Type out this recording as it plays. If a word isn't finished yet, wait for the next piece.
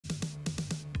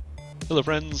Hello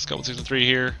friends, Couple 3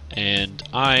 here, and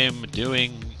I'm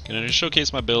gonna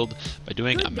showcase my build by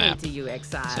doing a map. So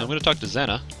I'm gonna talk to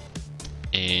Xena,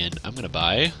 and I'm gonna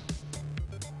buy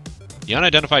the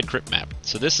Unidentified Crypt map.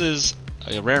 So this is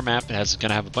a rare map. It's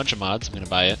gonna have a bunch of mods. I'm gonna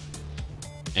buy it,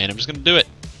 and I'm just gonna do it.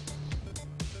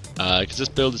 Because this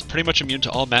build is pretty much immune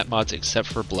to all map mods except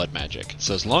for blood magic.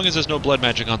 So as long as there's no blood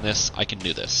magic on this, I can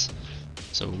do this.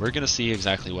 So we're gonna see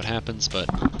exactly what happens,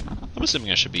 but I'm assuming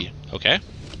I should be okay.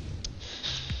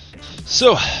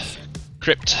 So,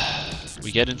 Crypt.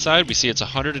 We get inside, we see it's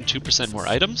 102% more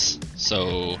items,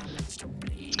 so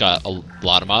it's got a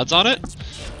lot of mods on it.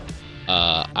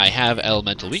 I have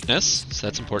elemental weakness, so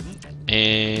that's important,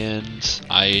 and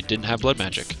I didn't have blood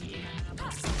magic.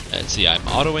 Let's see, I'm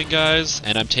autoing guys,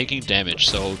 and I'm taking damage,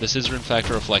 so this is in fact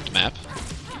a reflect map,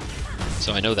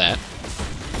 so I know that.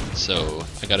 So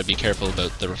I gotta be careful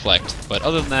about the reflect, but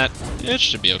other than that, it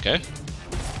should be okay.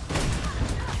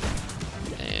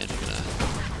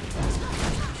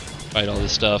 Fight all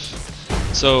this stuff.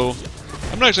 So,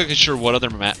 I'm not exactly sure what other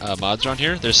mods are on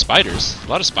here. There's spiders. A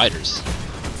lot of spiders.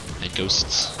 And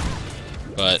ghosts.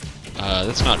 But,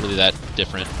 that's not really that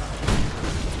different.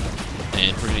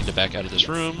 And we're going to back out of this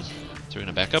room. So we're going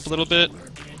to back up a little bit.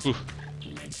 Whew.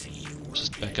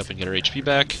 Just back up and get our HP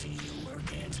back.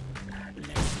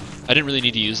 I didn't really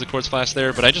need to use the quartz flask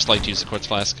there, but I just like to use the quartz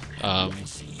flask.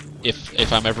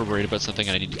 If I'm ever worried about something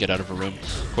and I need to get out of a room,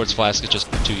 quartz flask is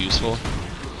just too useful.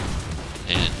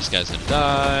 And this guy's gonna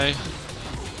die.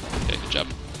 Okay, good job.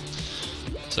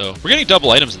 So we're getting double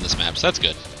items in this map, so that's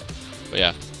good. But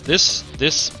yeah,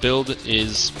 this build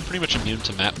is pretty much immune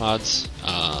to map mods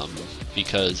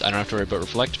because I don't have to worry about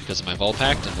reflect because of my Vol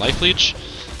Pact and Life Leech.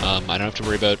 I don't have to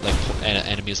worry about like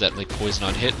enemies that like poison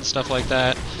on hit and stuff like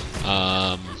that.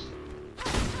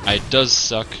 It does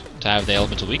suck to have the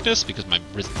elemental weakness because my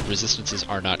resistances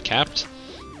are not capped.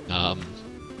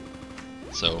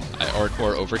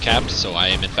 Or overcapped, so I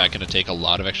am in fact going to take a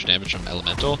lot of extra damage from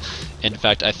elemental. In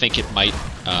fact, I think it might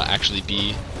actually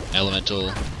be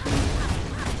elemental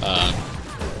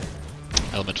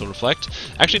reflect.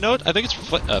 Actually, no, I think it's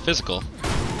physical.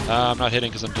 I'm not hitting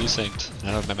because I'm desynced.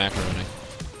 I don't have my macro running.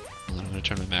 Hold on, I'm going to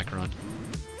turn my macro on.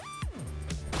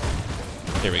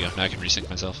 There we go. Now I can resync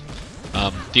myself.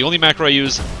 The only macro I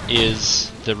use is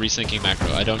the resyncing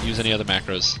macro. I don't use any other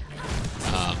macros.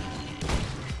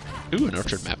 Ooh, an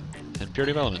orchard map. And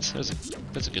purity of elements.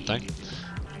 That's a good thing.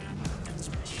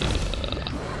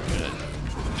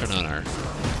 Turn on our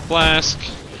flask.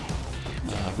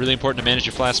 Really important to manage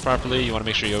your flask properly. You want to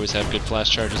make sure you always have good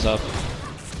flask charges up.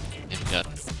 And we got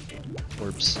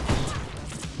orbs.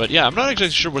 But yeah, I'm not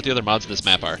exactly sure what the other mods of this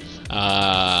map are.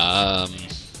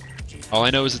 All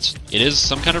I know is it is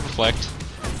some kind of reflect.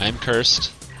 I am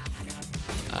cursed.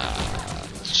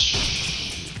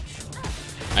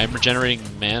 I'm regenerating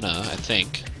mana, I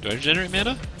think. Do I regenerate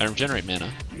mana? I regenerate mana.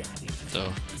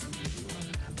 So,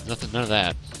 none of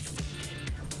that.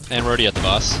 And we're already at the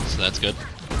boss, so that's good.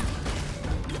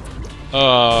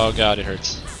 Oh god, it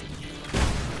hurts.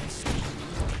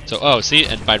 So, oh, see,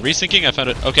 and by resyncing I found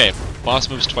it. Okay, boss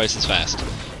moves twice as fast.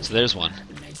 So there's one.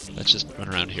 Let's just run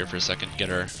around here for a second, get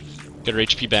our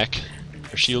HP back,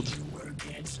 our shield.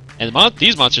 And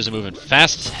these monsters are moving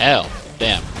fast as hell.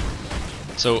 Damn.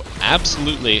 So,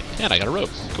 absolutely... And I got a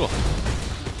rope. Cool.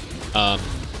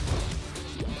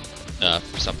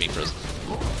 Stop being frozen.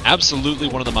 Absolutely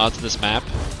one of the mods of this map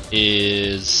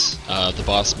is the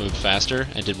boss moved faster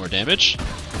and did more damage.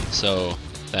 So,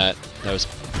 that was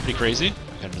pretty crazy.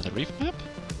 Got another reef map.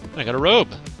 And I got a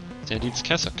robe. Zandi's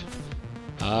Cassock.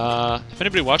 If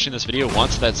anybody watching this video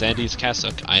wants that Zandi's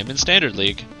Cassock, I am in Standard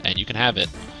League, and you can have it.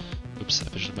 Oops, I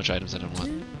pushed a bunch of items I don't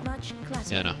want.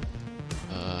 Yeah, no.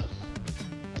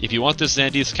 If you want this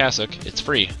Zandi's Cassock, it's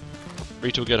free.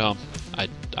 Free to a good home. I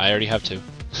already have two.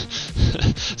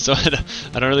 So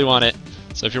I don't really want it.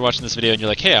 So if you're watching this video and you're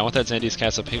like, hey, I want that Zandi's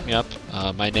Cassock, pick me up.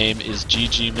 My name is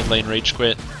GG Midlane Rage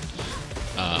Quit.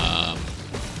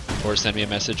 Or send me a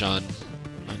message on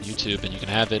YouTube and you can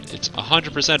have it. It's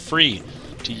 100% free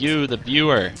to you, the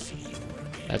viewer.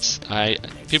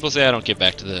 People say I don't give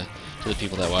back to the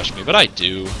people that watch me, but I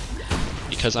do.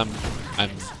 Because I'm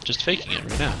just faking it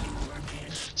right now.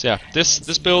 So yeah,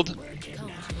 this build,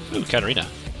 ooh, Katarina.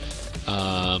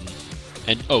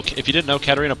 And oh, if you didn't know,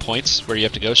 Katarina points where you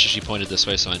have to go, so she pointed this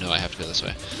way, so I know I have to go this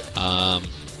way. And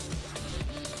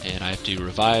I have to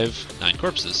revive 9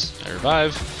 corpses. I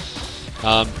revive.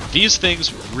 These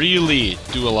things really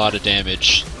do a lot of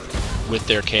damage with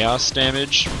their chaos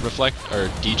damage, reflect,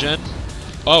 or degen.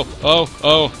 Oh.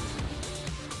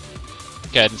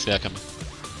 Okay, I didn't see that coming.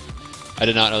 I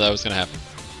did not know that was gonna happen.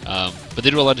 But they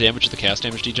do a lot of damage with the chaos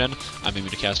damage degen. I'm immune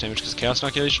to chaos damage because of chaos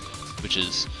inoculation, which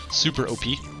is super OP.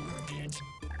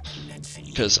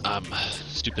 Because I'm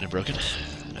stupid and broken.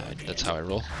 That's how I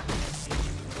roll.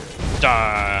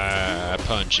 Die!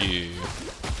 Punch you.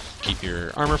 Keep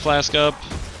your armor flask up.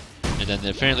 And then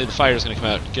apparently the fire is going to come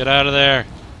out. Get out of there!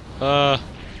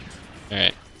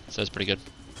 Alright, so that's pretty good.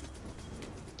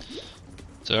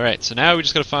 So alright, so now we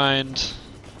just gotta find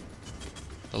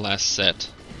the last set.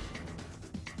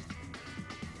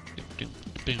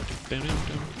 And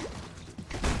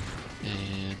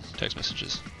text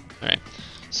messages. Alright,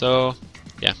 so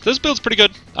yeah, this build's pretty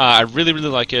good. I really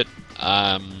like it.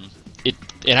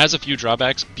 It has a few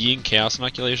drawbacks. Being chaos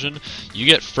inoculation, you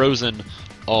get frozen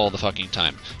all the fucking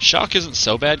time. Shock isn't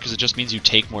so bad because it just means you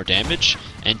take more damage,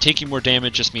 and taking more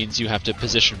damage just means you have to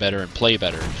position better and play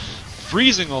better.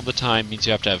 Freezing all the time means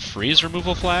you have to have freeze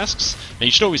removal flasks. Now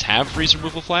you should always have freeze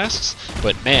removal flasks,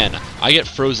 but man, I get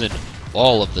frozen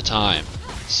all of the time.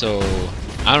 So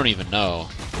I don't even know.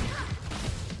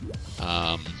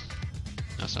 No,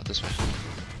 it's not this way.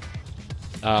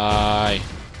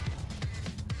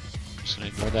 Just gonna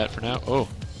ignore that for now. Oh,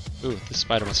 ooh, this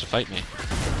spider wants to fight me.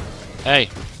 Hey!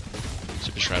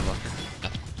 Super Shroud Walker.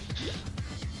 Nothing.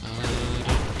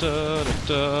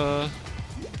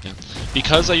 Yeah.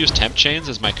 Because I use temp chains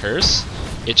as my curse,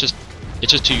 it's just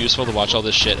too useful to watch all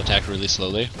this shit attack really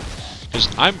slowly. Because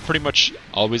I'm pretty much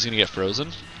always gonna get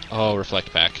frozen. Oh,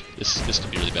 reflect back. This can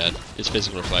be really bad. It's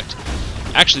physical reflect.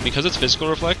 Actually, because it's physical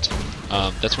reflect,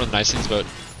 that's one of the nice things about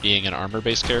being an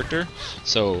armor-based character.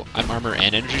 So I'm armor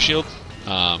and energy shield.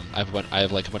 I have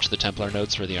like a bunch of the Templar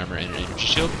nodes for the armor and energy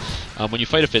shield. When you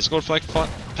fight a physical reflect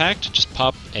pact, just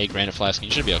pop a granite flask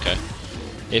and you should be okay.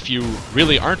 If you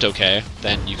really aren't okay,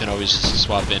 then you can always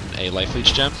swap in a life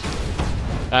leech gem.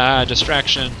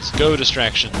 Distractions, go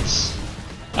distractions.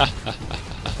 I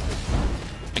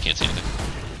can't see anything.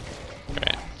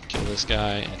 Alright, kill this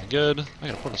guy and good. I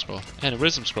got a portal scroll and a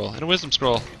wisdom scroll and a wisdom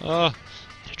scroll. Oh,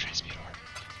 and a transmute orb.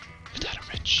 Look at that, I'm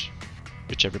rich.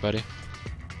 Rich, everybody.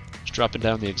 Dropping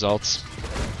down the exalts.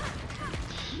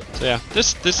 So yeah,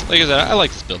 this like I said, I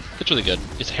like this build. It's really good.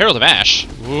 It's Herald of Ash.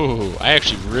 Ooh, I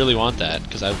actually really want that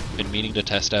because I've been meaning to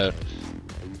test out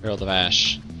Herald of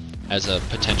Ash as a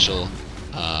potential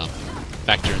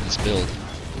factor in this build.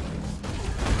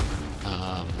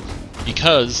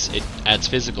 Because it adds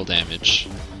physical damage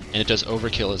and it does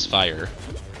overkill as fire.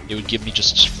 It would give me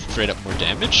just straight up more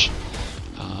damage.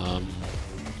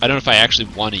 I don't know if I actually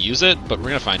want to use it, but we're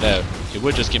going to find out. It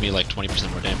would just give me like 20%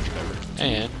 more damage or whatever.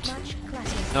 And...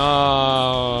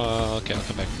 no... okay, I'll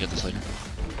come back and get this later.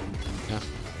 Yeah.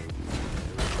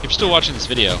 If you're still watching this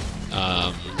video,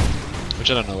 which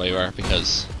I don't know where you are,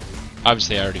 because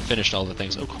obviously I already finished all the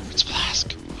things. Oh, Quartz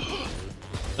Flask!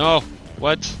 No!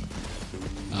 What?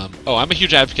 Oh, I'm a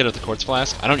huge advocate of the Quartz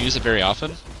Flask. I don't use it very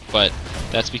often, but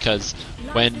that's because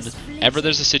whenever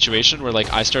there's a situation where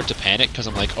like I start to panic because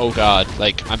I'm like, oh god,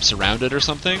 like I'm surrounded or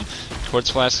something, Quartz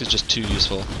Flask is just too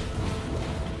useful.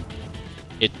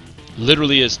 It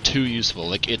literally is too useful.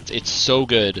 Like it's so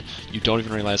good, you don't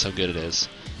even realize how good it is.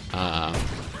 Let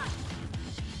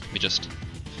me just...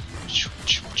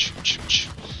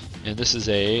 and this is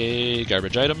a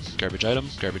garbage item, garbage item,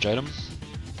 garbage item,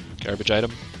 garbage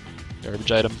item,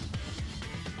 garbage item,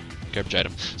 garbage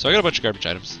item. So I got a bunch of garbage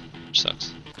items, which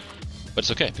sucks. But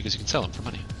it's okay, because you can sell them for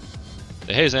money.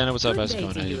 Say, hey Xana, what's up? How's it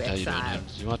going? How you doing?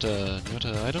 Do you want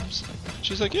items?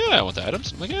 She's like, yeah, I want the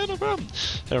items. I'm like, yeah, no problem.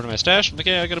 Head over to my stash. I'm like,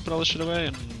 yeah, I gotta put all this shit away.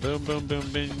 And boom, boom,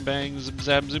 boom, bing, bang, zip,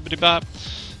 zap, zippity bop.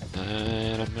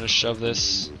 And I'm gonna shove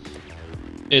this.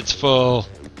 It's full.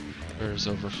 Where's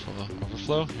overflow?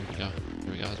 Overflow? Here we go.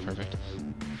 Here we go. That's perfect.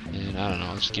 And I don't know.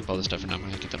 I'll just keep all this stuff for now. I'm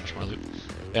gonna get that much more loot.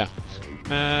 Yeah.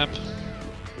 Map.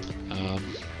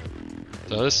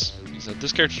 So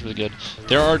this character's really good.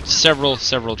 There are several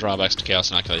drawbacks to Chaos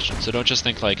Inoculation, so don't just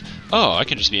think like, oh, I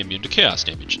can just be immune to Chaos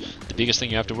damage. The biggest thing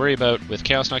you have to worry about with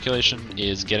Chaos Inoculation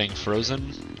is getting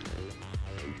frozen,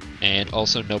 and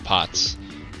also no pots.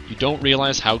 You don't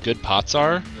realize how good pots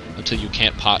are until you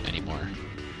can't pot anymore.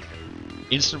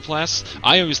 Instant Flasks,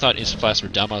 I always thought Instant Flasks were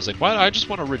dumb. I was like, why? I just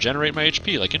want to regenerate my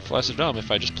HP. Like, Instant Flasks are dumb. If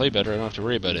I just play better, I don't have to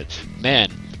worry about it. Man,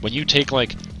 when you take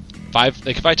like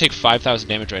if I take 5,000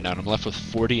 damage right now and I'm left with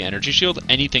 40 energy shield,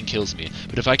 anything kills me.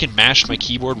 But if I can mash my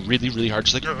keyboard really, really hard,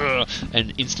 just like,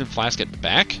 and Instant Flask it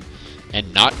back,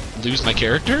 and not lose my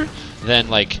character, then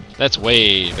like, that's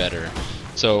way better.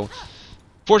 So,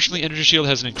 fortunately, energy shield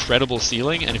has an incredible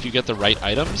ceiling, and if you get the right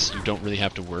items, you don't really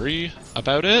have to worry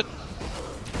about it.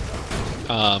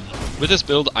 With this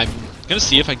build, I'm going to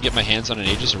see if I can get my hands on an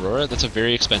Aegis Aurora. That's a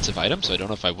very expensive item, so I don't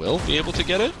know if I will be able to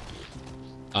get it.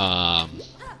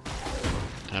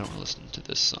 and I don't want to listen to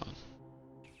this song.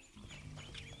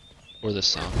 Or this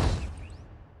song.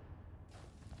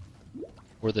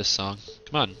 Or this song.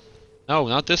 Come on. No,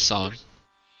 not this song.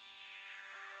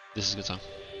 This is a good song.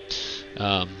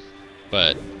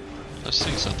 But let's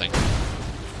sing something.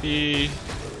 Be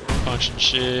punch and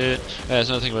shit. There's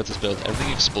another thing about this build.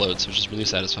 Everything explodes, which is really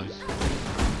satisfying.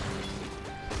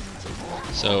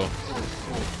 So,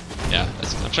 yeah,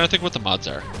 I'm trying to think what the mods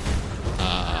are.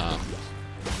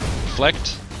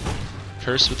 Reflect,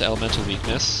 Curse with Elemental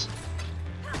Weakness,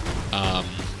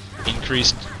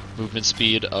 increased movement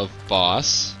speed of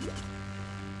boss.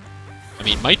 I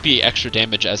mean, might be extra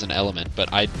damage as an element,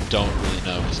 but I don't really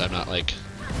know because I'm not like,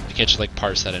 I can't just like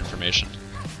parse that information.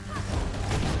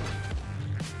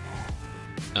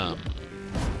 I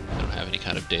don't have any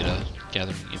kind of data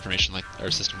gathering information like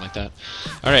our system like that.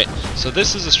 Alright, so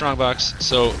this is a strong box,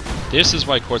 so this is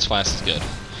why Quartz Flask is good.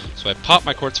 So I pop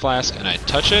my Quartz Flask and I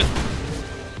touch it,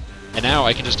 and now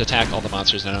I can just attack all the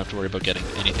monsters and I don't have to worry about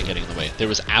anything getting in the way. There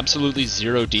was absolutely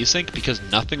zero desync because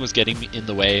nothing was getting in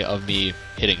the way of me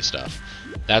hitting stuff.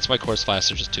 That's why Quartz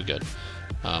Flasks are just too good.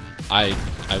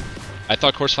 I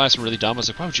thought Quartz Flasks were really dumb. I was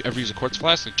like, why would you ever use a Quartz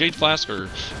Flask? Like Jade Flask or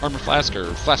Armor Flask or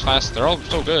Flash Flask, they're all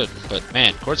so good. But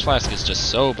man, Quartz Flask is just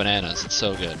so bananas. It's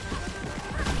so good.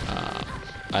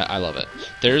 I love it.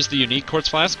 There's the unique Quartz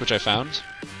Flask, which I found,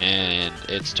 and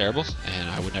it's terrible, and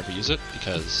I would never use it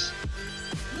because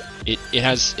it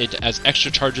has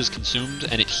extra charges consumed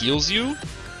and it heals you,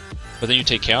 but then you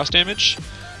take chaos damage.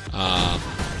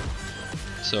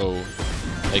 So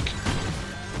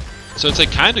it's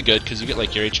like kind of good because you get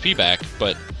like your HP back,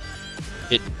 but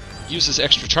it uses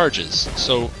extra charges.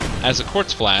 So as a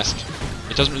Quartz Flask,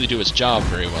 it doesn't really do its job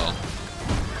very well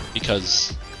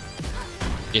because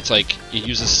it's like it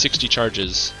uses 60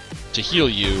 charges to heal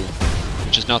you,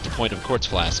 which is not the point of Quartz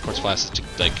Flask. Quartz Flask is to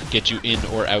like get you in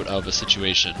or out of a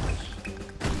situation.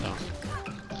 So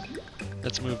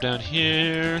let's move down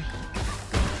here.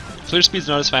 Clear speed's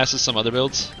not as fast as some other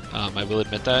builds. I will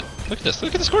admit that. Look at this!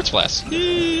 Look at this Quartz Flask!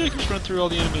 Yay, I can just run through all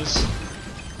the enemies.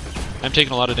 I'm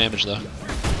taking a lot of damage though.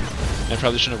 I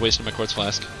probably shouldn't have wasted my Quartz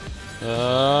Flask. Die.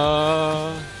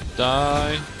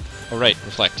 Oh right,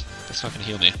 reflect. That's not gonna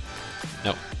heal me.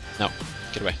 No, no,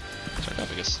 get away.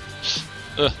 Sarcophagus.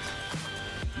 Ugh.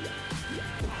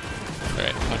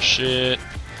 Alright, punch it.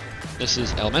 This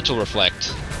is Elemental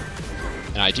Reflect.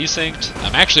 And I desynced.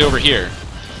 I'm actually over here.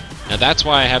 Now that's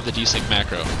why I have the desync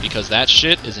macro, because that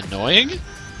shit is annoying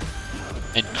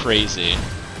and crazy.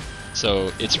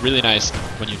 So it's really nice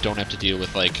when you don't have to deal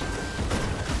with like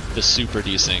the super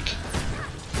desync.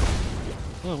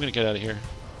 Oh, I'm gonna get out of here.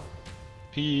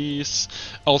 Peace.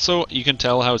 Also, you can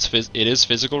tell how it is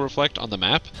physical reflect on the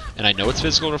map, and I know it's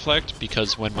physical reflect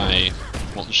because when my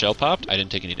molten shell popped, I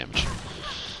didn't take any damage.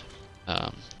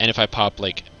 And if I pop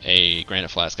like a granite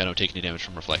flask, I don't take any damage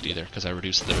from reflect either because I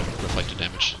reduced the reflected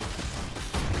damage.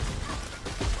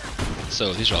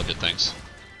 So these are all good things.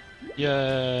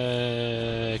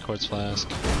 Yay, Quartz Flask.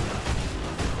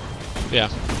 Yeah,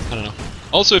 I don't know.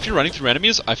 Also, if you're running through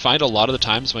enemies, I find a lot of the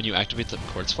times when you activate the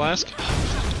Quartz Flask,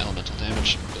 elemental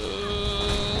damage.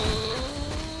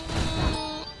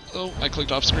 Oh, I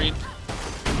clicked off screen.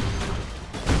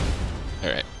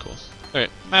 Alright, cool. Alright,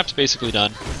 map's basically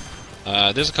done.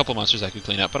 There's a couple monsters I could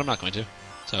clean up, but I'm not going to.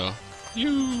 So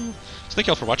thank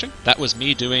you all for watching. That was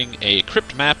me doing a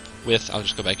Crypt map with, I'll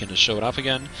just go back in to show it off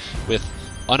again, with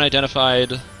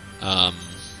unidentified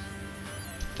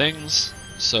things.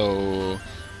 So,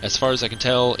 as far as I can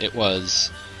tell, it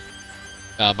was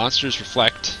monsters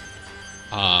reflect,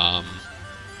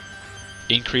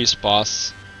 increased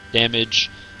boss damage,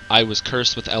 I was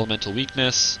cursed with elemental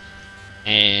weakness,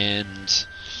 and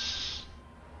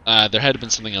there had been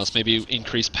something else, maybe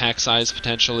increased pack size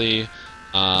potentially.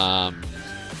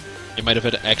 It might have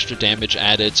had extra damage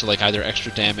added, so like either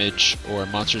extra damage or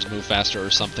monsters move faster or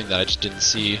something that I just didn't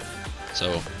see.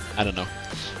 So I don't know.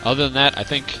 Other than that, I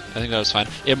think that was fine.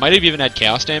 It might have even had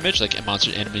chaos damage, like a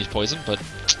monster enemy's poison, but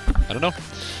I don't know.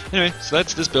 Anyway, so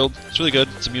that's this build. It's really good.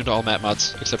 It's immune to all map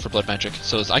mods except for blood magic.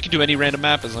 So I can do any random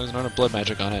map as long as I don't have blood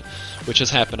magic on it, which has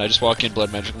happened. I just walk in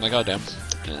blood magic, I'm like, oh damn,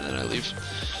 and then I leave.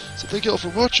 So thank you all for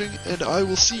watching, and I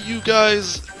will see you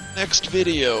guys next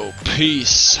video.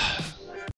 Peace.